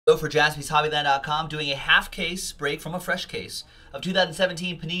For JaspysHobbyland.com, doing a half case break from a fresh case of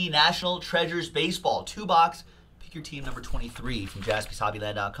 2017 Panini National Treasures Baseball 2-box. Pick your team number 23 from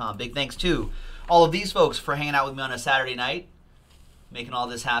JaspysHobbyland.com. Big thanks to all of these folks for hanging out with me on a Saturday night, making all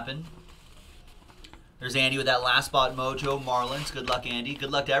this happen. There's Andy with that last spot mojo. Marlins, good luck, Andy.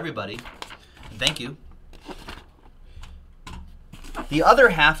 Good luck to everybody. And thank you. The other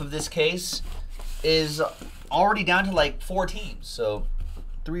half of this case is already down to like 4 teams, so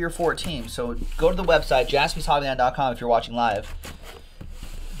 3 or 4 teams. So go to the website, JaspysHobbyland.com, if you're watching live.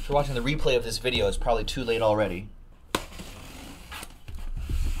 If you're watching the replay of this video, it's probably too late already.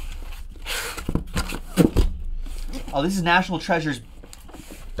 Oh, this is National Treasures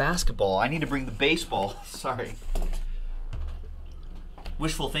basketball. I need to bring the baseball. Sorry.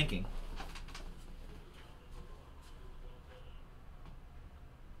 Wishful thinking.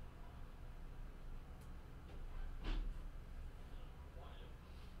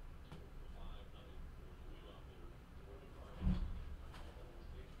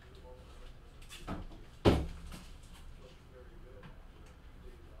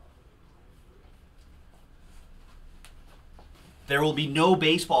 There will be no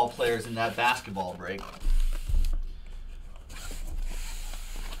baseball players in that basketball break.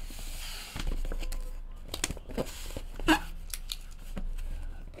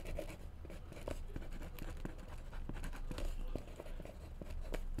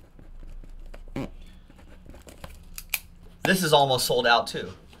 This is almost sold out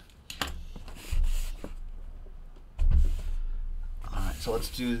too. All right, so let's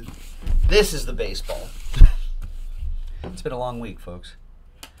do, this is the baseball. It's been a long week, folks.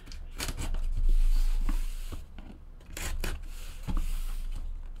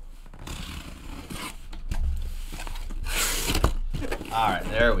 All right,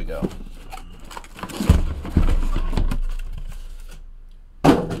 there we go.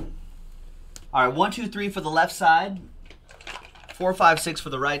 All right, 1, 2, 3 for the left side. 4, 5, 6 for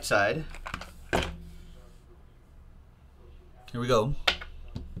the right side. Here we go.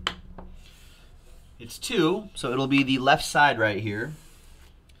 It's 2, so it'll be the left side right here.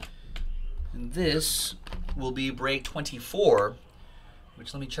 And this will be break 24,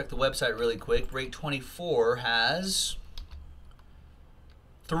 which, let me check the website really quick. Break 24 has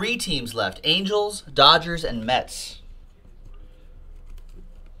 3 teams left: Angels, Dodgers, and Mets.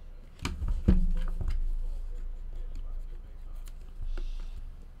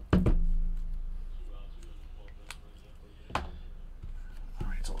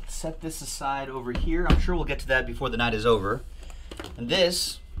 Set this aside over here. I'm sure we'll get to that before the night is over. And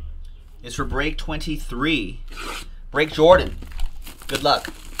this is for break 23. Break Jordan. Good luck.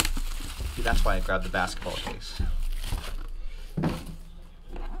 See, that's why I grabbed the basketball case.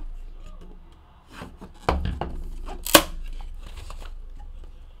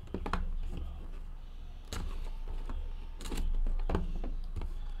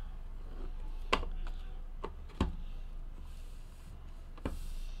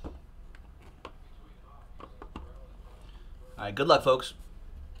 All right, good luck, folks.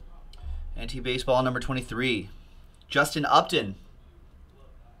 Anti-baseball number 23. Justin Upton.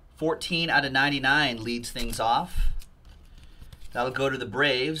 14 out of 99 leads things off. That'll go to the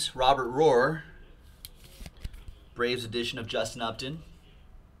Braves. Robert Rohr. Braves edition of Justin Upton.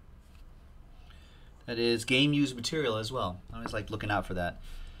 That is game-used material as well. I always like looking out for that.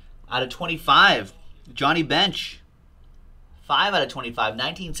 Out of 25, Johnny Bench. 5 out of 25.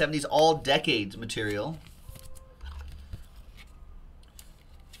 1970s all-decades material.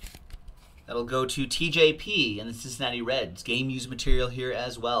 That'll go to TJP and the Cincinnati Reds. Game-used material here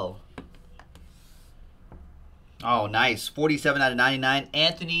as well. Oh, nice. 47 out of 99.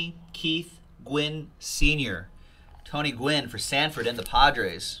 Anthony Keith Gwynn Sr. Tony Gwynn for Sanford and the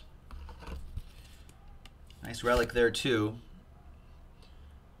Padres. Nice relic there, too.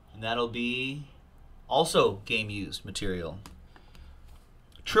 And that'll be also game-used material.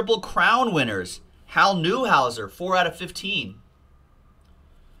 Triple Crown winners. Hal Newhouser, 4 out of 15.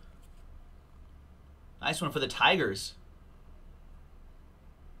 Nice one for the Tigers.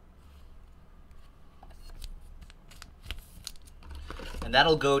 And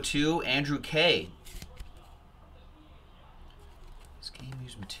that'll go to Andrew K. This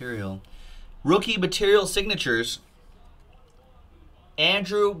game-used material. Rookie material signatures.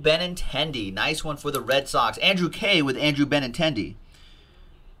 Andrew Benintendi. Nice one for the Red Sox. Andrew K with Andrew Benintendi.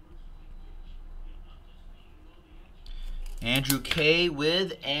 Andrew K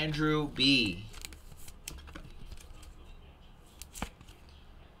with Andrew B.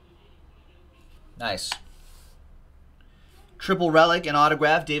 Nice. Triple relic and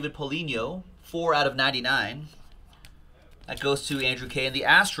autograph, David Polino, 4 out of 99. That goes to Andrew K. and the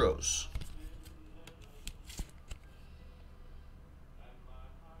Astros.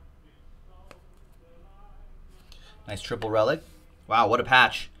 Nice triple relic. Wow, what a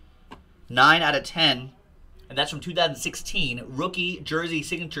patch. 9 out of 10. And that's from 2016. Rookie jersey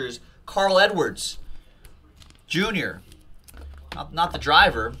signatures, Carl Edwards Jr. Not the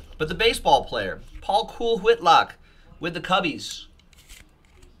driver, but the baseball player. Paul Cool Whitlock with the Cubbies.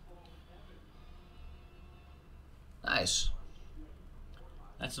 Nice.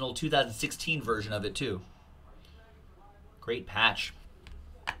 That's an old 2016 version of it, too. Great patch.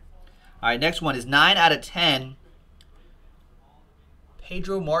 All right, next one is 9 out of 10.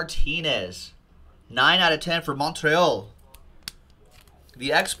 Pedro Martinez. 9 out of 10 for Montreal. The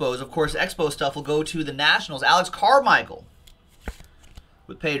Expos, of course, Expo stuff will go to the Nationals. Alex Carmichael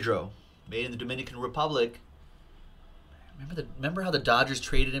with Pedro. Made in the Dominican Republic. Remember how the Dodgers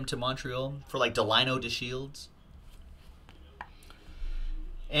traded him to Montreal for like Delino DeShields?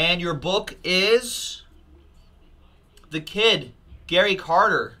 And your book is The Kid, Gary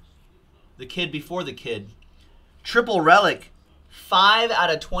Carter. The Kid before the Kid. Triple relic, 5 out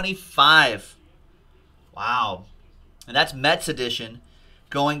of 25. Wow. And that's Mets edition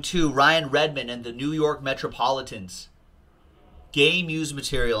going to Ryan Redmond and the New York Metropolitans. Game used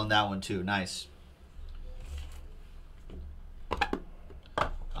material in that one too. Nice.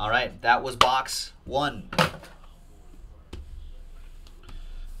 All right, that was box 1.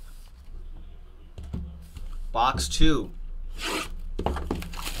 Box 2.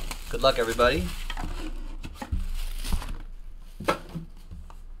 Good luck, everybody.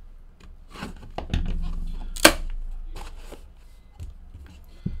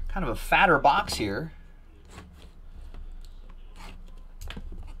 Kind of a fatter box here.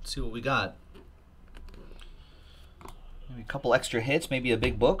 Let's see what we got. Maybe a couple extra hits, maybe a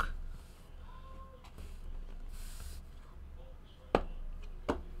big book.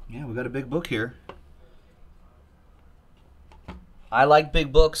 Yeah, we got a big book here. I like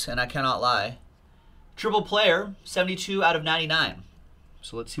big books, and I cannot lie. Triple player, 72 out of 99.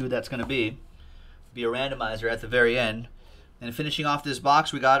 So let's see what that's going to be. Be a randomizer at the very end. And finishing off this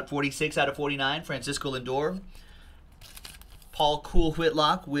box, we got 46 out of 49, Francisco Lindor. Paul Cool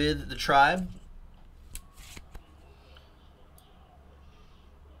Whitlock with the Tribe.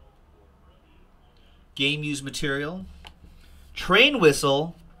 Game used material. Train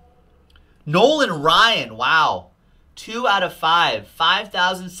whistle. Nolan Ryan, wow. 2 out of 5.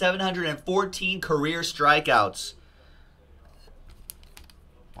 5,714 career strikeouts.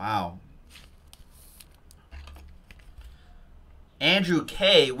 Wow. Andrew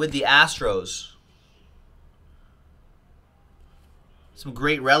K. with the Astros. Some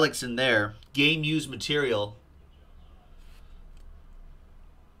great relics in there. Game used material.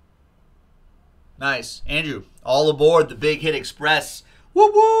 Nice. Andrew, all aboard the Big Hit Express.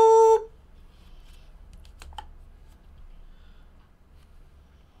 Whoop whoop!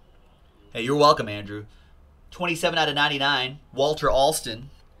 Hey, you're welcome, Andrew. 27 out of 99. Walter Alston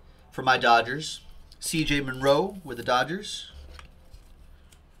for my Dodgers. C.J. Monroe with the Dodgers.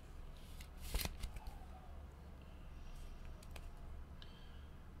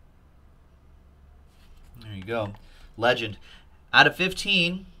 There you go. Legend. Out of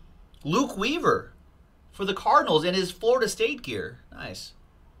 15, Luke Weaver for the Cardinals in his Florida State gear. Nice.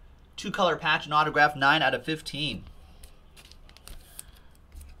 2-color patch and autograph, 9 out of 15.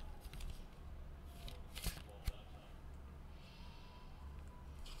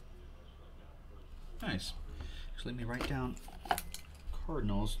 Nice. Actually, let me write down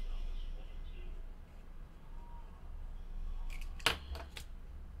Cardinals.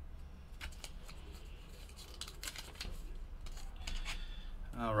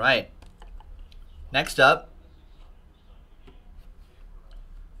 All right. Next up,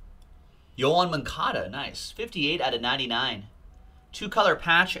 Yoan Moncada. Nice. 58 out of 99. 2-color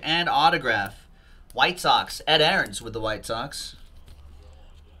patch and autograph. White Sox. Ed Aarons with the White Sox.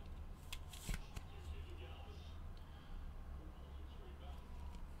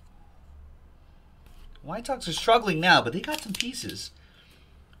 White Sox are struggling now, but they got some pieces.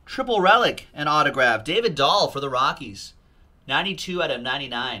 Triple relic and autograph. David Dahl for the Rockies. 92 out of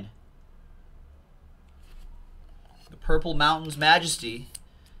 99. The Purple Mountains Majesty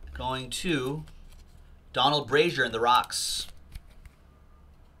going to Donald Brazier and the Rocks.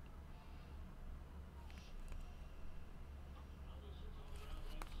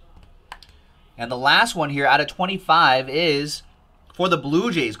 And the last one here out of 25 is for the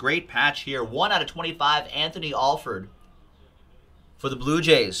Blue Jays. Great patch here. 1 out of 25, Anthony Alford for the Blue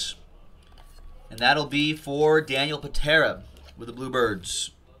Jays. And that'll be for Daniel Patera with the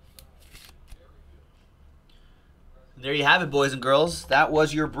Bluebirds. There you have it, boys and girls. That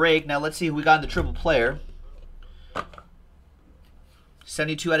was your break. Now let's see who we got in the triple player.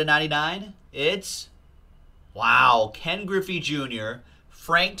 72 out of 99. It's, wow, Ken Griffey Jr.,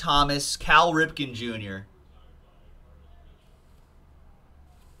 Frank Thomas, Cal Ripken Jr.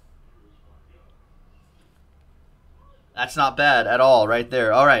 That's not bad at all right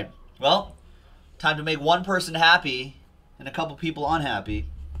there. All right. Well, time to make one person happy and a couple people unhappy.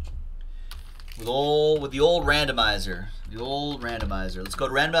 With the old randomizer. The old randomizer. Let's go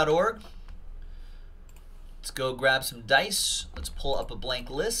to random.org. Let's go grab some dice. Let's pull up a blank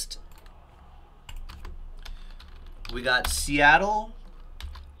list. We got Seattle,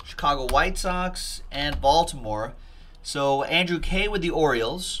 Chicago White Sox, and Baltimore. So Andrew K. with the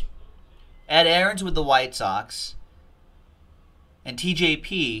Orioles, Ed Aarons with the White Sox, and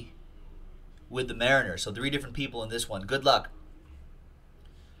TJP with the Mariners. So 3 different people in this one. Good luck.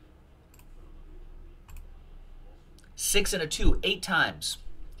 6 and a 2, 8 times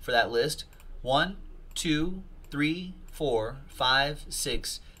for that list. 1, 2, 3, 4, 5,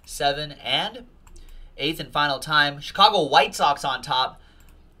 6, 7, and 8th and final time. Chicago White Sox on top.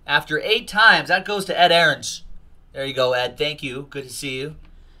 After 8 times, that goes to Ed Aarons. There you go, Ed. Thank you. Good to see you.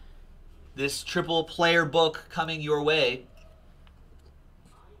 This triple player book coming your way.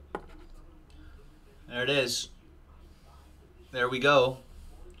 There it is. There we go.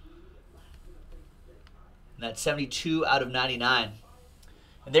 And that's 72 out of 99.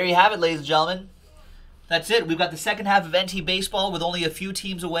 And there you have it, ladies and gentlemen. That's it. We've got the second half of NT Baseball with only a few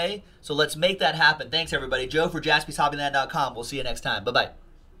teams away. So let's make that happen. Thanks, everybody. Joe for JaspysHobbyland.com. We'll see you next time. Bye-bye.